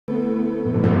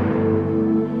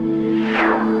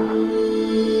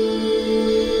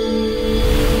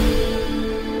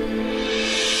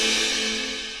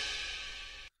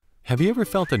Have you ever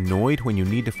felt annoyed when you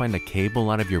need to find a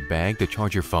cable out of your bag to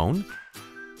charge your phone?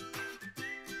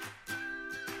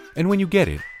 And when you get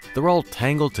it, they're all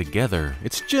tangled together.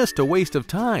 It's just a waste of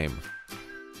time.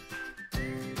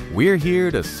 We're here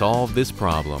to solve this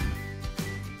problem.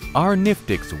 Our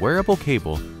NIFTYX wearable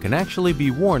cable can actually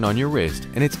be worn on your wrist,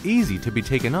 and it's easy to be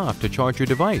taken off to charge your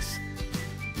device.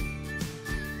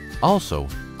 Also,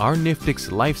 our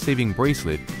NIFTYX life-saving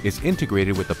bracelet is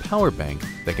integrated with a power bank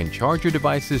that can charge your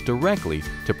devices directly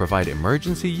to provide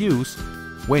emergency use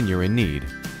when you're in need.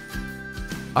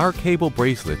 Our cable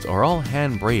bracelets are all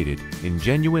hand-braided in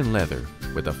genuine leather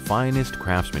with the finest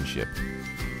craftsmanship.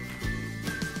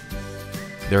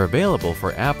 They're available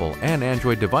for Apple and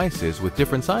Android devices with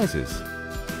different sizes.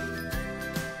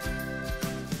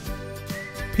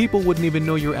 People wouldn't even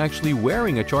know you're actually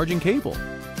wearing a charging cable.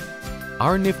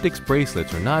 Our NIFTYX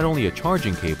bracelets are not only a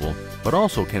charging cable, but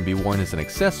also can be worn as an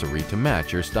accessory to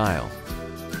match your style.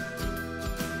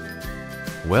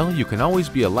 Well, you can always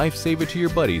be a lifesaver to your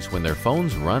buddies when their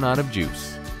phones run out of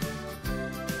juice.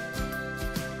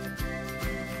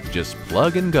 Just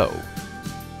plug and go.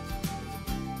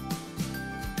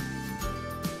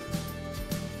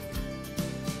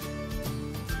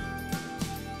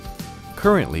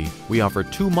 Currently, we offer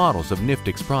 2 models of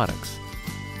NIFTYX products.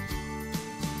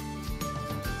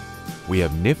 We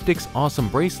have NIFTYX Awesome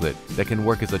Bracelet that can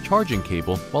work as a charging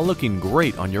cable while looking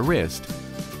great on your wrist.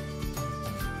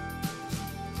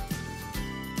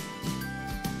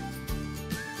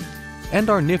 And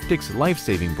our NIFTYX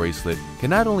Life-Saving Bracelet can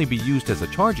not only be used as a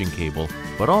charging cable,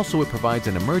 but also it provides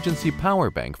an emergency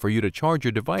power bank for you to charge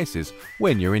your devices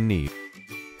when you're in need.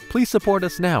 Please support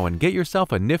us now and get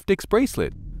yourself a NIFTYX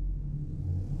bracelet.